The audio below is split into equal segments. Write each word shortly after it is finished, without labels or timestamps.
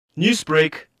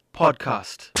Newsbreak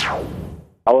Podcast.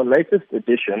 Our latest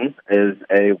addition is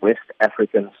a West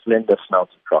African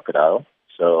slender-snouted crocodile.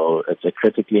 So it's a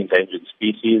critically endangered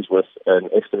species with an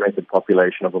estimated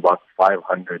population of about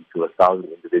 500 to 1,000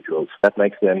 individuals. That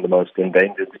makes them the most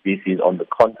endangered species on the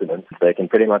continent. They can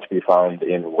pretty much be found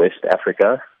in West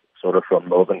Africa, sort of from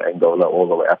northern Angola all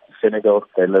the way up to Senegal.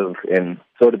 They live in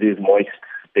sort of these moist,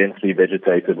 densely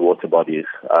vegetated water bodies,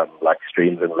 like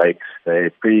streams and lakes. They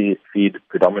feed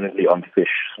predominantly on fish,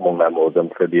 small mammals,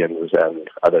 amphibians, and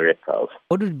other reptiles.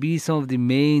 What would be some of the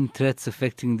main threats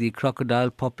affecting the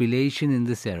crocodile population in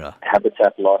this era?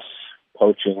 Habitat loss,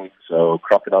 poaching. So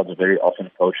crocodiles are very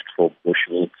often poached for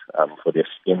bushmeat, for their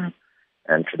skin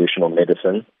and traditional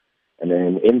medicine. And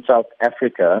then in South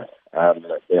Africa,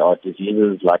 there are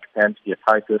diseases like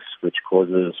pancreatitis, which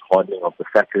causes hardening of the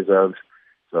fat reserves.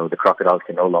 So the crocodiles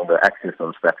can no longer access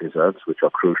those fat reserves, which are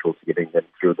crucial to getting them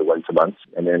through the winter months.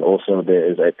 And then also there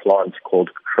is a plant called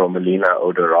Crocodile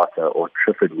odorata or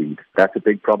triffid weed. That's a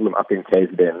big problem up in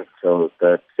KwaZulu-Natal. So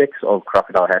the sex of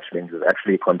crocodile hatchlings is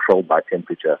actually controlled by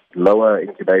temperature. Lower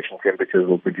incubation temperatures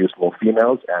will produce more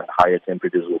females and higher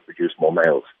temperatures will produce more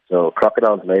males. So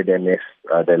crocodiles lay their nests,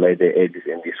 they lay their eggs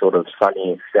in these sort of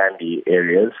sunny, sandy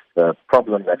areas. The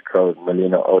problem that Crocodile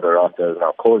odorata is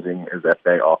now causing is that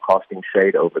they are casting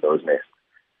shade over those nests.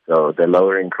 So they're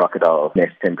lowering crocodile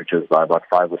nest temperatures by about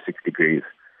 5 or 6 degrees,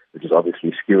 which is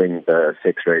obviously skewing the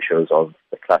sex ratios of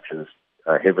the clutches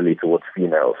heavily towards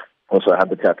females. Also,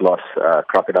 habitat loss,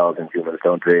 crocodiles and humans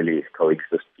don't really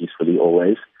coexist peacefully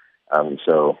always.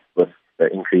 So with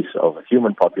the increase of the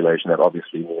human population, that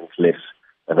obviously means less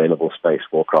available space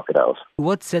for crocodiles.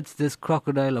 What sets this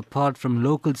crocodile apart from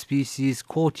local species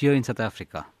caught here in South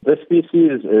Africa? This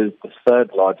species is the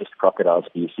third largest crocodile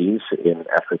species in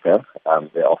Africa.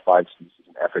 There are 5 species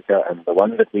in Africa, and the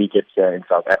one that we get here in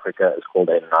South Africa is called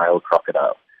a Nile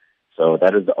crocodile. So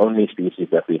that is the only species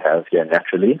that we have here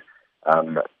naturally.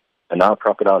 A Nile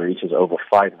crocodile reaches over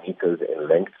 5 meters in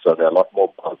length, so they're a lot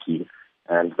more bulky.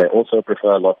 And they also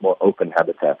prefer a lot more open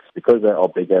habitats. Because they are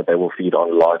bigger, they will feed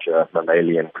on larger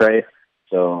mammalian prey.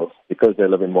 So because they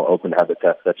live in more open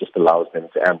habitats, that just allows them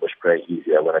to ambush prey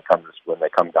easier when they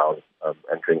come down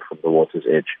and drink from the water's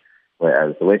edge.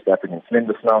 Whereas the West African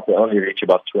slender snout, they only reach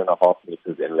about 2.5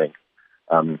 meters in length.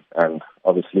 And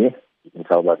obviously, you can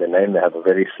tell by their name, they have a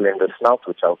very slender snout,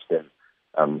 which helps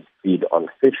them feed on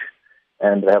fish.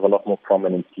 And they have a lot more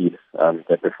prominent teeth.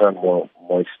 They prefer more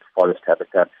moist forest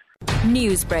habitats.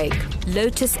 Newsbreak,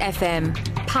 Lotus FM,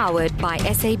 powered by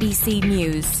SABC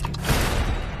News.